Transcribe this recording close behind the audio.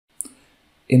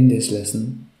In this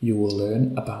lesson, you will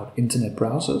learn about internet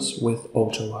browsers with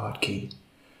AutoHotkey.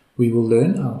 We will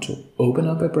learn how to open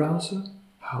up a browser,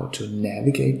 how to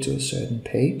navigate to a certain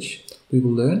page. We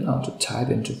will learn how to type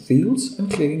into fields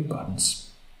and clicking buttons.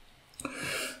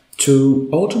 To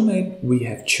automate, we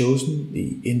have chosen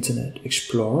the Internet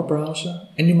Explorer browser,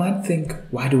 and you might think,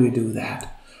 why do we do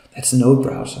that? That's an old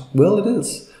browser. Well, it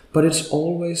is, but it's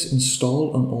always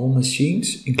installed on all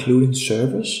machines, including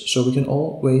servers, so we can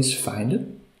always find it.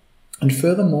 And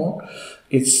furthermore,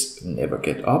 it's never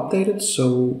get updated,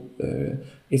 so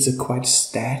it's a quite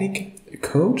static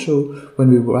code. So when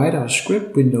we write our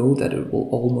script, we know that it will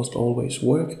almost always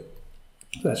work.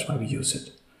 That's why we use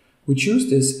it. We choose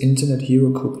this Internet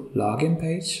Hero Cook login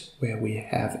page where we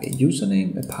have a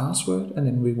username, a password, and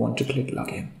then we want to click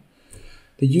login.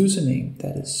 The username,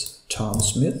 that is Tom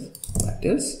Smith, like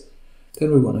this.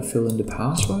 Then we want to fill in the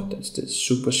password, that's the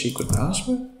super secret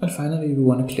password. And finally, we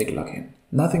want to click login.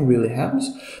 Nothing really happens,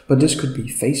 but this could be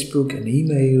Facebook, an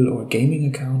email, or a gaming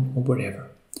account, or whatever.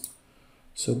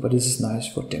 But this is nice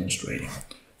for demonstrating.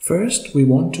 First, we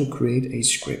want to create a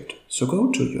script. So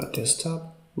go to your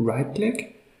desktop,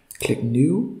 right-click, click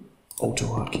New,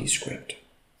 AutoHotkey script.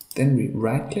 Then we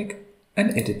right-click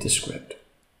and edit the script.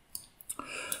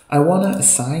 I want to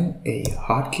assign a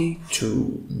hotkey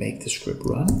to make the script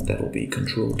run. That will be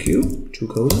Ctrl-Q, 2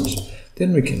 colons.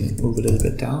 Then we can move a little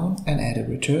bit down and add a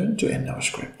return to end our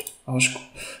script. The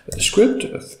script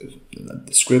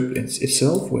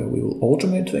itself, where we will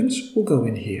automate things, will go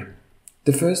in here.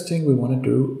 The first thing we want to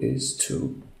do is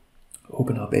to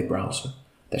open up a browser.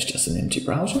 That's just an empty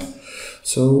browser.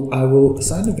 So I will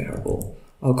assign a variable.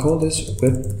 I'll call this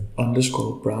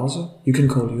web_browser. You can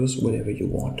call yours whatever you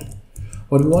want.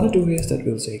 What we want to do here is that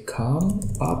we'll say com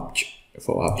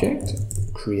for object,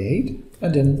 create,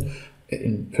 and then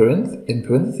in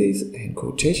parentheses, in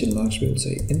quotation marks, we'll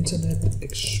say Internet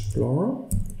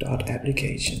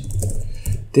Explorer.application.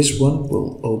 This one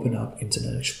will open up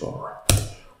Internet Explorer.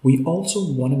 We also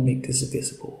want to make this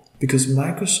visible because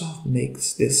Microsoft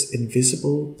makes this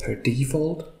invisible per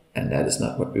default, and that is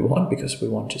not what we want because we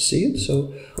want to see it.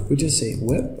 So we just say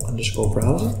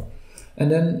web_browser,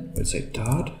 and then we'll say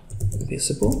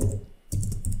 .visible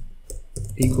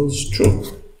equals true.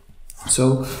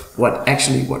 So what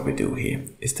we do here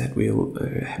is that we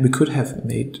could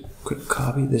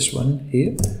copy this one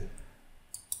here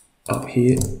up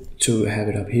here to have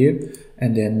it up here,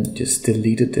 and then just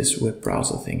deleted this web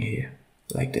browser thing here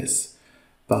like this.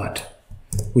 But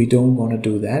we don't want to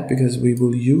do that because we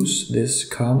will use this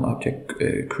com object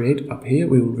create up here.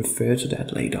 We will refer to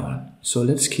that later on. So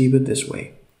let's keep it this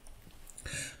way.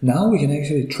 Now we can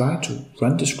actually try to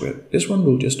run the script. This one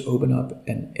will just open up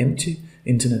an empty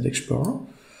Internet Explorer.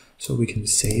 So we can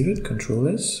save it,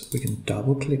 Ctrl-S, we can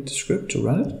double click the script to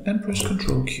run it and press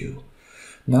Ctrl-Q.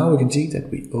 Now we can see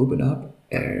that we open up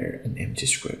an empty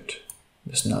script.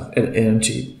 There's not an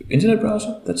empty internet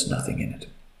browser, that's nothing in it.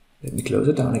 Let me close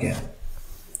it down again.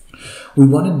 We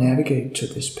want to navigate to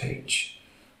this page.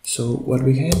 So what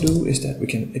we can do is that we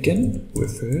can again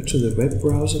refer to the web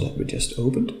browser that we just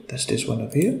opened. That's this one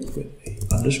up here with a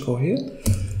underscore here.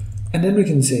 And then we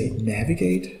can say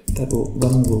navigate. That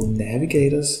one will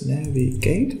navigate us,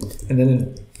 navigate. And then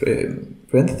in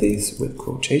parentheses with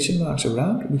quotation marks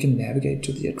around, we can navigate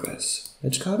to the address.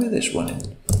 Let's copy this one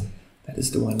in. That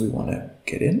is the one we want to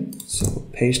get in. So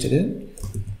paste it in,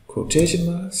 quotation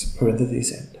marks,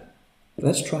 parentheses end.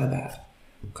 Let's try that.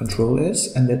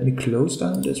 Ctrl-S, and let me close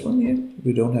down this one here.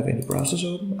 We don't have any browsers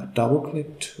open. I double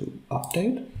click to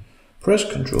update. Press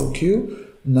Ctrl-Q.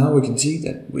 Now we can see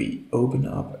that we open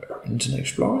up our Internet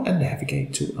Explorer and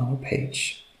navigate to our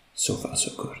page. So far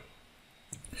so good.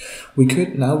 We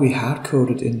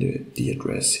hard-coded in the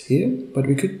address here, but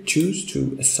we could choose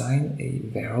to assign a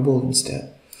variable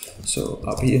instead. So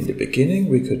up here in the beginning,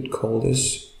 we could call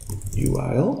this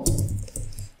URL.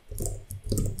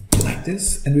 Like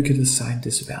this, and we could assign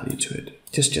this value to it,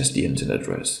 just the internet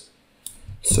address.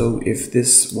 So if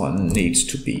this one needs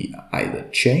to be either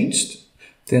changed,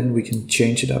 then we can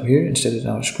change it up here instead of in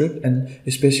our script, and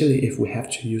especially if we have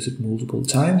to use it multiple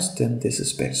times, then this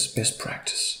is best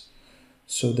practice.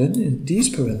 So then in these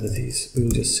parentheses, we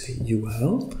will just say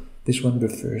URL. This one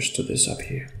refers to this up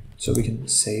here. So we can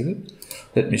save it.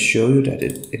 Let me show you that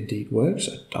it indeed works.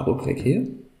 I double click here.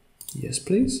 Yes,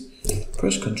 please.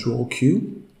 Press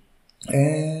Ctrl-Q.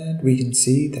 And we can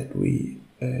see that we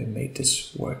made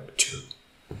this work too.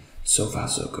 So far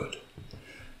so good.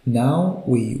 Now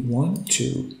we want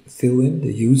to fill in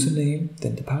the username,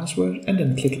 then the password, and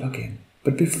then click login.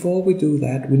 But before we do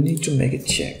that, we need to make a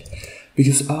check.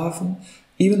 Because often,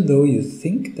 even though you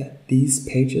think that these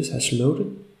pages has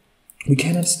loaded, We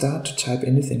cannot start to type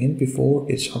anything in before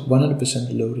it's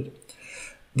 100% loaded.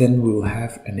 Then we will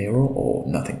have an error or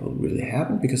nothing will really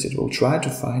happen because it will try to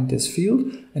find this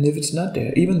field, and if it's not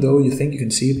there, even though you think you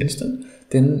can see it instant,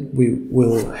 then we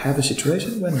will have a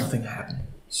situation where nothing happened.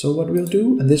 So what we'll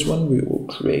do, and this one we will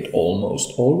create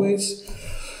almost always,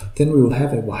 then we will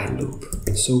have a while loop.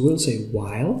 So we'll say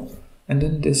while, and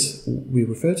then this, we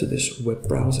refer to this web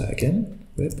browser again,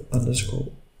 web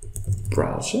underscore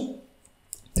browser,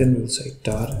 then we'll say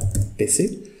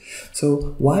 .busy.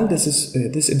 So while this is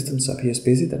this instance up here is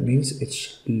busy, that means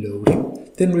it's loading.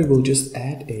 Then we will just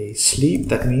add a sleep.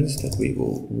 That means that we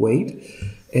will wait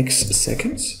X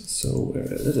seconds. So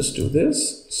let us do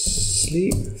this.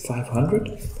 Sleep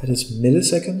 500. That is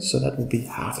milliseconds. So that will be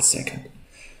half a second.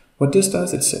 What this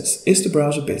does, it says, is the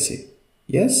browser busy?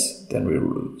 Yes. Then we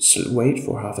will wait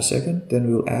for half a second. Then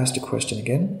we will ask the question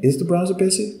again. Is the browser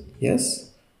busy?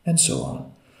 Yes. And so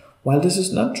on. While this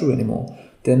is not true anymore,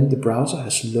 then the browser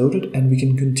has loaded and we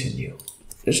can continue.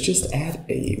 Let's just add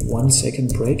a 1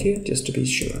 second break here just to be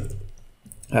sure.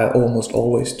 I almost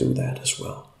always do that as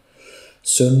well.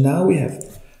 So now we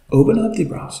have opened up the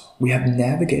browser, we have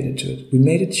navigated to it, we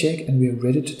made a check, and we are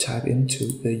ready to type into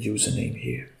the username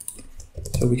here.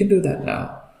 So we can do that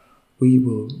now. We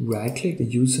will right click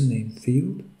the username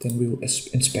field, then we will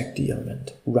inspect the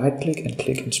element. Right click and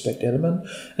click inspect element,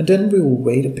 and then we will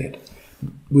wait a bit.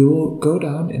 We will go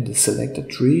down in the selected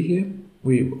tree here.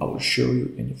 I will show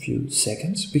you in a few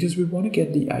seconds because we want to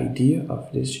get the idea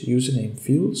of this username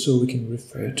field so we can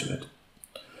refer to it.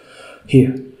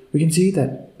 Here we can see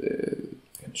that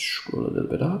I can scroll a little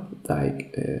bit up,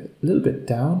 like a little bit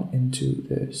down into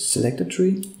the selected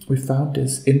tree. We found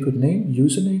this input name,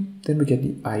 username, then we get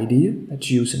the idea, that's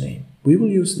username. We will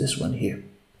use this one here.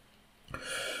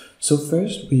 So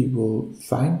first we will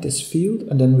find this field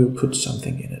and then we'll put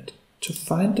something in it. To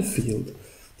find the field,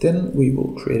 then we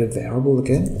will create a variable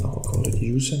again. I will call it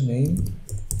username,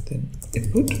 then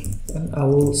input, and I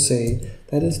will say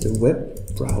that is the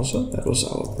web browser. That was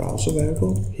our browser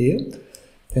variable here.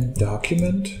 Then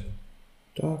document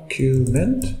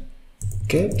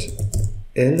get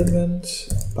element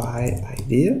by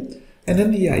idea, and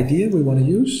then the idea we want to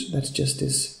use, that's just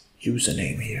this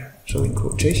username here. So in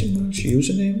quotation marks,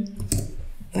 username,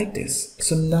 like this.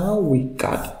 So now we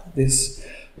got this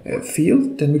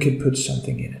field, then we can put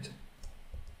something in it.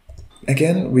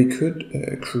 Again, we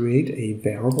could create a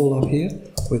variable up here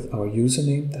with our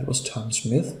username. That was Tom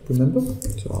Smith, remember?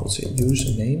 So I'll say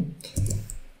username,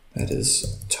 that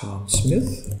is Tom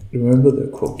Smith. Remember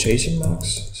the quotation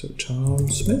marks, so Tom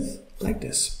Smith, like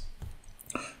this.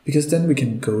 Because then we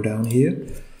can go down here,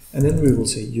 and then we will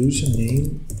say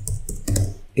username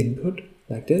input,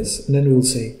 like this, and then we will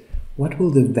say what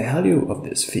will the value of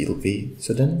this field be?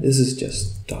 So then this is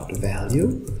just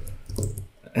 .value,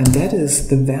 and that is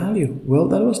the value. Well,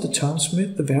 that was the Tom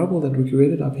Smith, the variable that we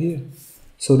created up here.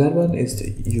 So that one is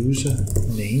the user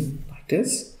name, like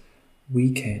this.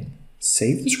 We can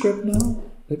save the script now.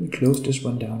 Let me close this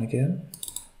one down again.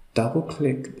 Double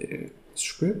click the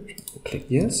script, we'll click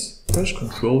yes, press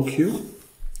Ctrl Q.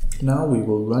 Now we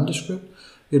will run the script.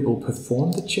 It will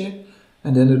perform the check,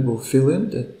 and then it will fill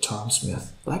in the Tom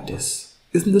Smith, like this.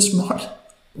 Isn't this smart?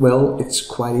 Well, it's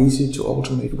quite easy to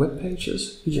automate web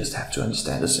pages. You just have to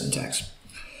understand the syntax.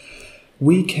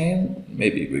 We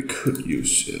could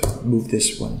use, move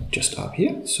this one just up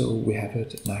here, so we have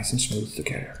it nice and smooth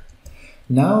together.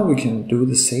 Now we can do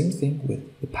the same thing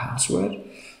with the password.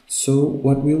 So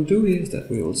what we'll do here is that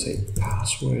we will say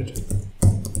password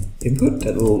input.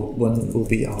 That will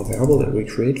be our variable that we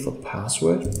create for the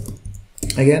password.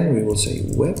 Again, we will say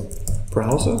web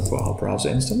browser for our browser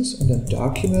instance, and then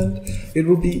document. It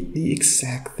will be the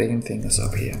exact same thing as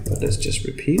up here, but let's just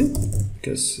repeat it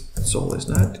because it's always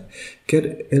not.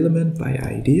 Get element by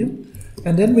idea,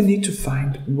 and then we need to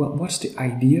find what's the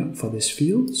idea for this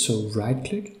field. So right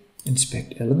click,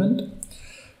 inspect element.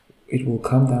 It will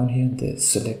come down here in the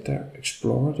selector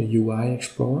explorer, the UI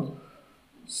explorer.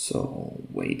 So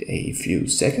wait a few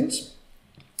seconds,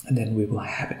 and then we will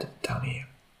have it down here.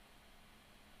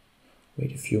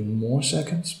 Wait a few more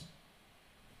seconds.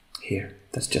 Here,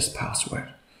 that's just password.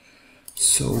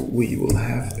 So we will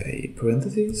have a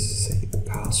parentheses, say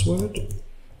password,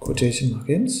 quotation mark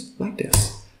ends, like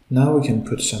this. Now we can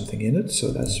put something in it,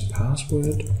 so that's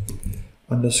password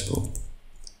underscore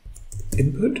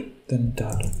input, then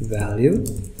dot value.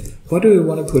 What do we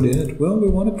want to put in it? Well, we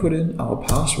want to put in our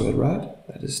password, right?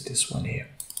 That is this one here.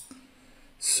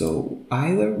 So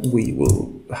either we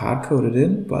will hard code it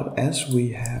in, but as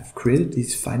we have created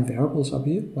these fine variables up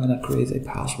here, why not create a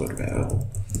password variable?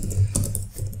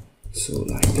 So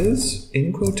like this,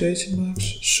 in quotation marks,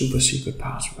 super secret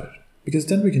password. because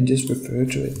then we can just refer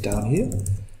to it down here,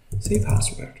 say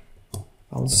password.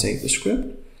 I'll save the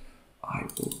script. I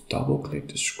will double click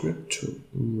the script to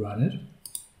run it.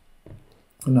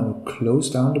 And I will close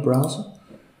down the browser,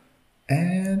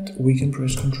 and we can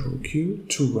press Ctrl Q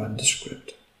to run the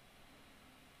script.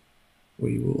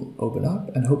 We will open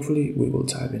up, and hopefully we will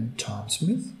type in Tom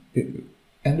Smith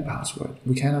and the password.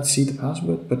 We cannot see the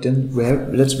password, but then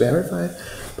let's verify it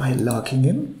by logging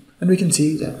in, and we can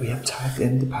see that we have typed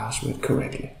in the password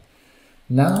correctly.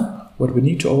 Now, what we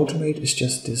need to automate is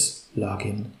just this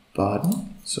login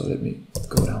button. So let me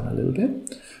go down a little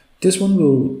bit. This one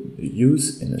we'll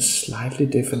use in a slightly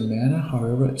different manner,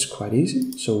 however, it's quite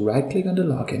easy. So right click on the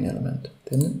login element,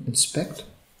 then inspect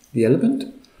the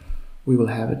element. We will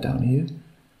have it down here.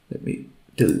 Let me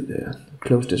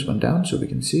close this one down so we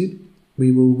can see it.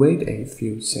 We will wait a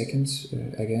few seconds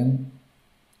again,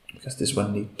 because this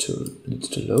one needs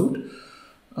to load.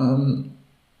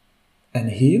 And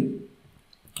here,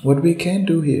 what we can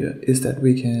do here is that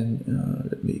we can,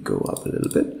 let me go up a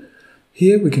little bit.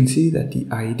 Here we can see that the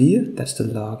idea, that's the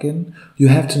login. You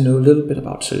have to know a little bit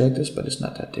about selectors, but it's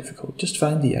not that difficult. Just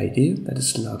find the idea, that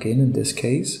is login in this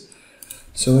case.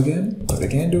 So again, what we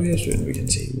can do here is we can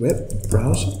say web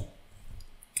browser,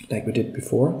 like we did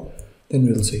before. Then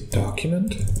we'll say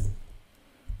document,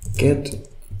 get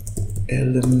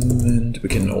element. We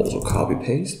can also copy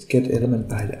paste, get element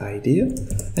by the idea.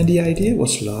 And the idea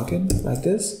was login, like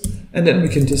this. And then we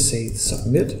can just say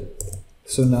submit.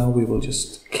 So now we will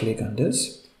just click on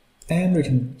this, and we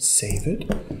can save it.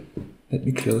 Let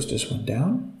me close this one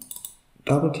down.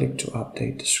 Double click to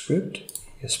update the script.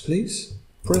 Yes, please.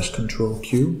 Press Ctrl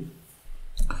Q.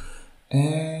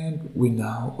 And we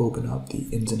now open up the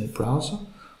internet browser.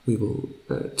 We will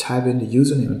type in the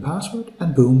username and password,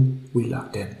 and boom, we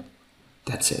logged in.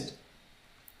 That's it.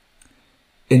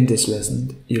 In this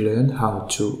lesson, you learned how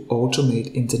to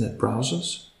automate internet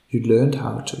browsers. You learned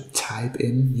how to type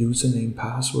in username,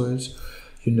 passwords.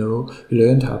 You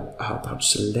learned how about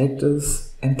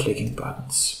selectors and clicking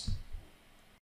buttons.